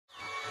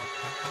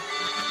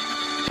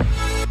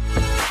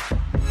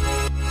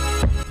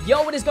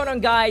Yo, what is going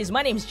on, guys?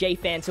 My name is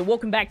JPhanta.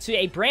 Welcome back to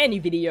a brand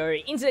new video.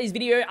 In today's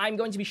video, I'm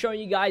going to be showing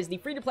you guys the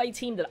free-to-play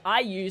team that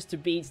I use to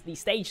beat the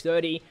stage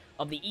 30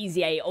 of the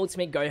EZA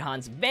Ultimate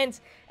Gohan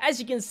Event. As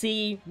you can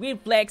see, weird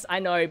flex, I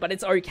know, but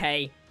it's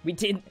okay. We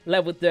did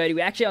level 30.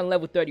 We're actually on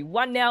level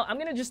 31 now. I'm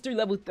going to just do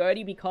level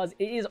 30 because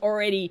it is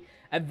already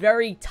a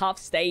very tough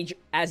stage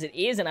as it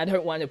is, and I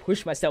don't want to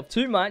push myself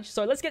too much.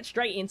 So let's get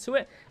straight into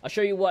it. I'll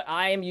show you what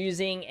I am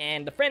using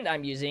and the friend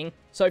I'm using.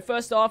 So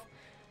first off,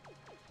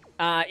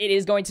 it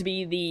is going to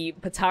be the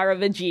Patara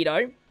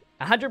Vegito.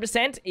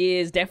 100%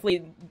 is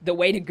definitely the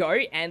way to go,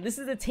 and this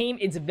is a team,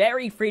 it's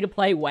very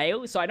free-to-play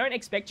whale, so I don't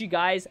expect you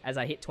guys, as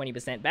I hit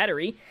 20%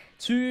 battery,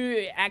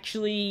 to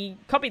actually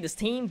copy this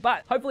team,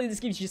 but hopefully this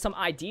gives you some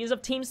ideas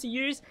of teams to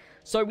use.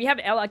 So we have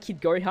LR Kid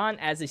Gohan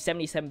as a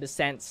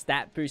 77%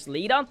 stat boost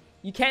leader.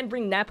 You can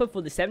bring Nappa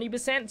for the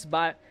 70%,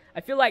 but I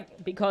feel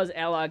like because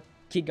LR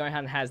Kid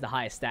Gohan has the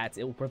highest stats,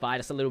 it will provide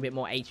us a little bit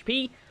more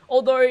HP,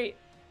 although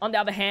on the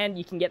other hand,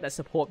 you can get that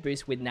support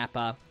boost with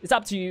Nappa. It's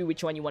up to you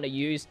which one you want to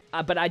use,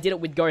 but I did it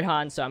with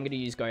Gohan, so I'm going to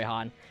use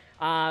Gohan.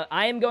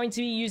 I am going to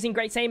be using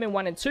Great Saiyaman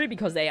 1 and 2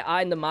 because they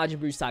are in the Majin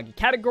Buu Saga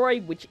category,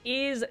 which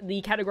is the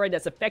category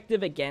that's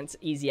effective against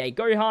EZA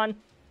Gohan.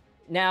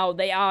 Now,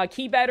 they are a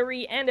key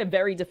battery and a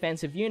very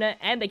defensive unit,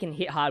 and they can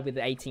hit hard with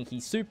the 18 key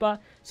super,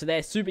 so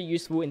they're super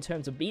useful in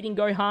terms of beating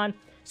Gohan.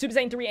 Super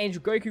Saiyan 3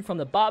 Angel Goku from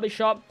the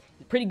barbershop.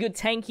 Pretty good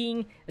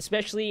tanking,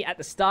 especially at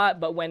the start,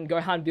 but when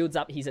Gohan builds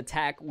up his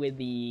attack with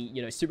the,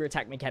 super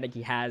attack mechanic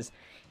he has,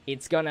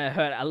 it's gonna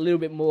hurt a little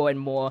bit more and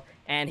more,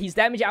 and his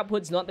damage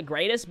output's not the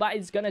greatest, but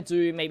it's gonna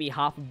do maybe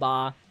half a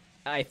bar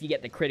if you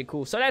get the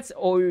critical, so that's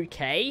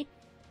okay,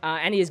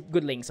 and he has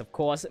good links, of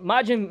course.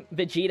 Majin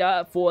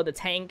Vegeta for the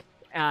tank,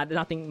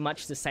 nothing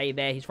much to say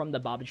there, he's from the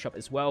barbershop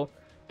as well.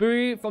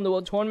 Buu from the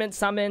World Tournament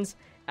summons,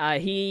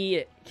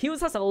 he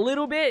heals us a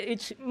little bit,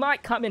 which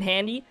might come in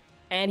handy.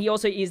 And he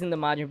also is in the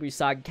Majin Buu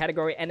Saga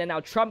category. And then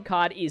our trump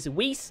card is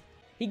Whis.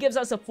 He gives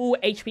us a full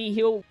HP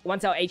heal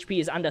once our HP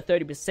is under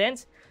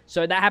 30%.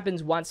 So that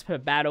happens once per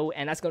battle.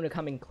 And that's going to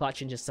come in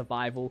clutch and just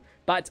survival.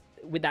 But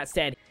with that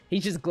said,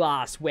 he's just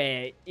glass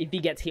where if he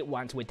gets hit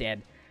once, we're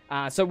dead.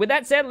 So with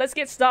that said, let's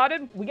get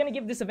started. We're going to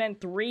give this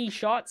event 3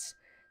 shots.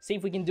 See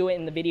if we can do it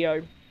in the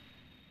video.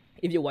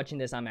 If you're watching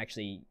this, I'm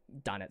actually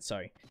done it.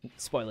 So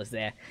spoilers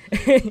there.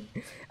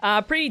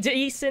 Pretty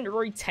decent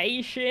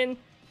rotation.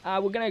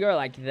 We're gonna go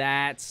like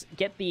that.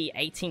 Get the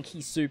 18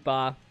 key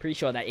super. Pretty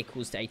sure that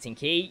equals to 18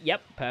 key.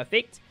 Yep,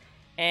 perfect.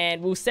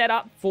 And we'll set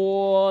up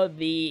for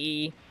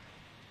the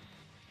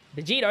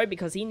Vegito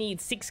because he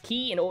needs 6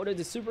 key in order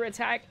to super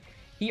attack.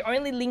 He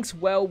only links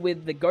well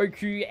with the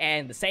Goku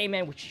and the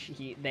Saiyaman, which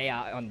they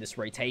are on this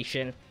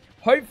rotation.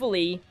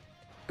 Hopefully,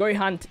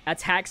 Gohan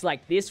attacks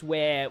like this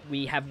where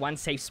we have one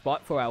safe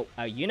spot for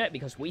our unit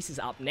because Whis is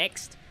up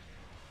next.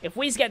 If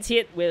Whis gets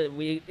hit,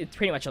 it's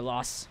pretty much a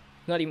loss.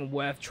 Not even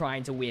worth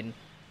trying to win.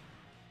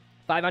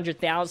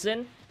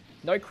 500,000.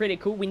 No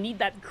critical. We need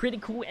that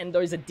critical and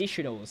those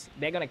additionals.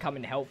 They're going to come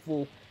in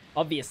helpful.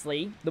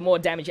 Obviously, the more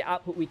damage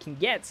output we can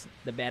get,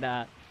 the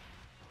better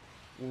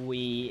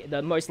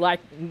the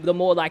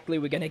more likely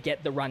we're going to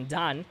get the run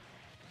done.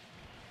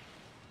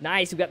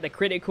 Nice, we got the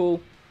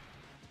critical.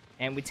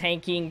 And we're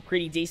tanking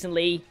pretty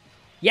decently.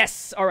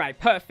 Yes, alright,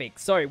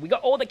 perfect. So, we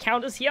got all the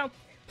counters here.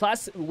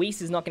 Plus,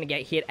 Whis is not going to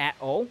get hit at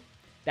all.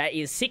 That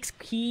is 6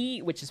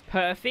 key, which is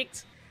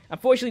perfect.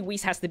 Unfortunately,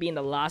 Whis has to be in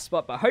the last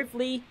spot, but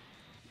hopefully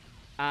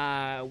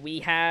we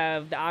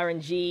have the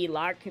RNG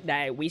luck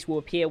that Whis will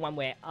appear when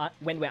we're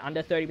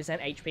under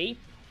 30% HP.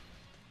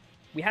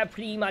 We have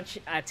pretty much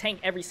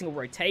tank every single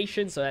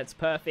rotation, so that's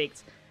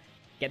perfect.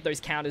 Get those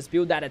counters,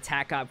 build that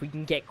attack up. We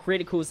can get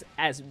criticals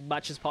as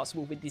much as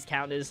possible with these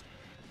counters.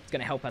 It's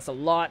going to help us a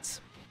lot.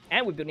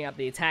 And we're building up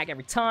the attack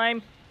every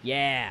time.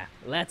 Yeah,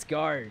 let's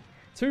go.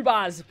 2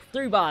 bars,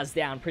 3 bars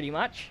down pretty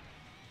much.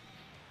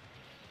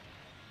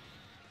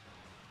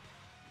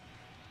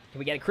 Can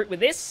we get a crit with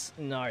this?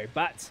 No,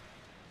 but...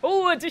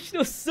 Oh,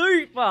 additional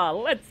super!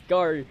 Let's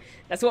go!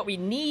 That's what we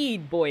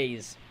need,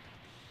 boys.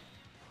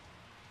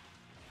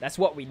 That's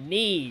what we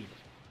need.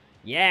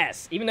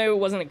 Yes! Even though it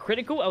wasn't a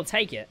critical, I'll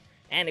take it.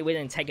 And it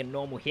didn't take a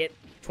normal hit.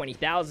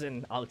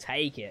 20,000, I'll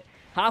take it.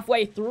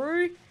 Halfway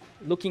through,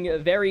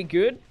 looking very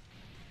good.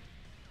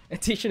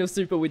 Additional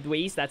super with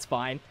Whis, that's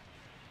fine.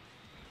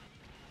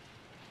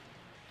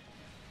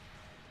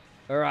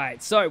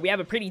 Alright, so we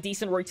have a pretty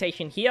decent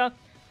rotation here.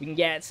 We can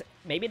get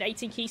maybe an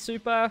 18 key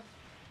super.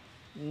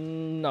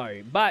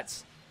 No,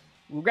 but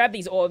we'll grab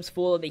these orbs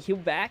for the heal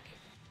back.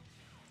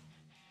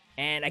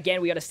 And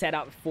again, we got to set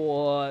up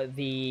for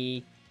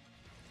the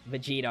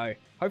Vegito.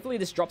 Hopefully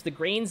this drops the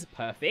greens.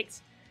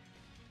 Perfect.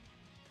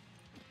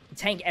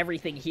 Tank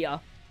everything here.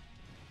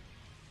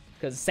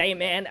 Because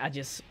Saiyaman are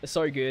just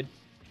so good.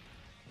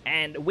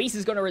 And Whis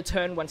is going to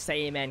return once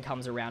Saiyaman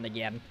comes around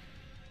again.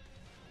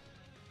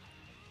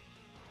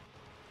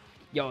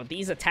 Yo,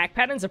 these attack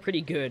patterns are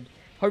pretty good.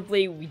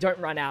 Hopefully, we don't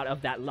run out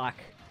of that luck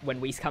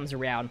when Whis comes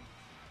around.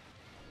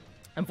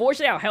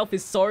 Unfortunately, our health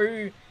is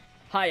so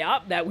high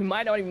up that we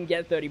might not even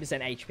get 30%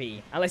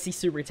 HP. Unless he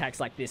super attacks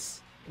like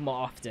this. more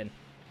often.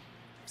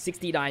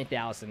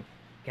 69,000.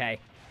 Okay.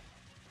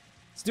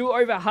 Still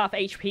over half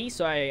HP,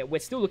 so we're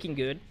still looking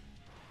good.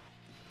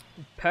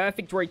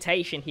 Perfect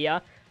rotation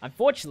here.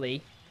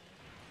 Unfortunately,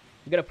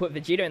 we're going to put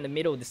Vegeta in the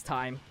middle this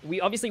time.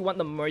 We obviously want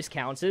the most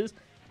counters.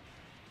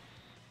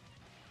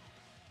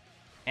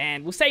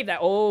 And we'll save that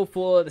all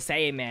for the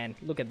Saiyaman.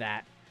 Look at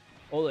that.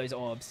 All those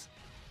orbs.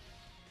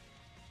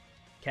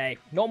 Okay,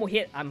 normal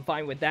hit. I'm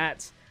fine with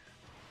that.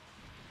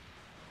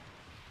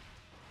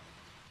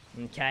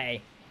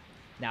 Okay.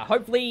 Now,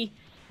 hopefully,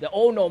 they're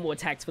all normal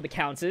attacks for the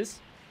counters.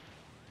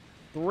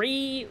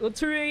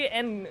 2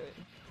 and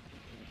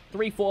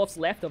 3/4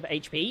 left of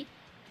HP.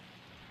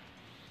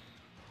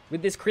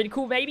 With this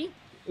critical, maybe,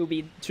 it'll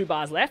be 2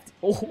 bars left.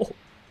 Oh,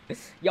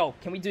 yo,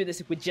 can we do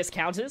this with just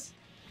counters?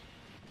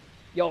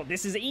 Yo,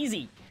 this is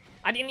easy.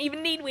 I didn't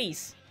even need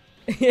Whis.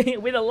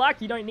 With a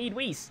luck, you don't need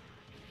Whis.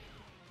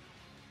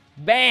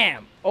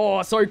 Bam!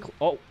 Oh, so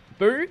oh,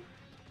 Boo?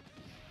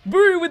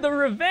 Boo with the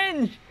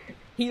revenge!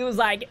 He was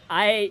like,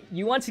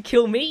 you want to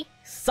kill me?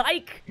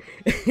 Psych!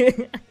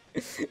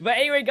 But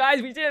anyway,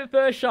 guys, we did it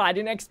first shot. I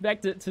didn't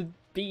expect it to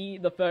be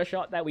the first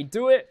shot that we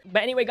do it.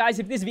 But anyway, guys,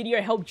 if this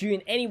video helped you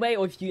in any way,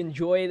 or if you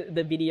enjoyed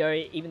the video,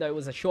 even though it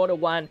was a shorter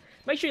one,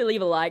 make sure you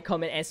leave a like,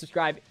 comment, and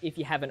subscribe if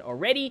you haven't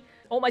already.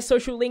 All my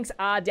social links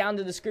are down in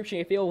the description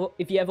if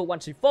you ever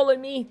want to follow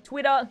me.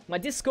 Twitter, my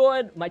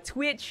Discord, my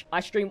Twitch.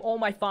 I stream all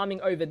my farming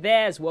over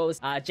there, as well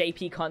as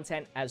JP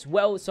content as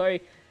well. So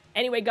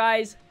anyway,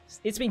 guys,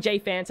 it's been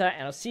JPhanta,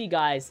 and I'll see you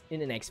guys in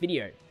the next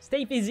video.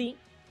 Stay fizzy.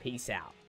 Peace out.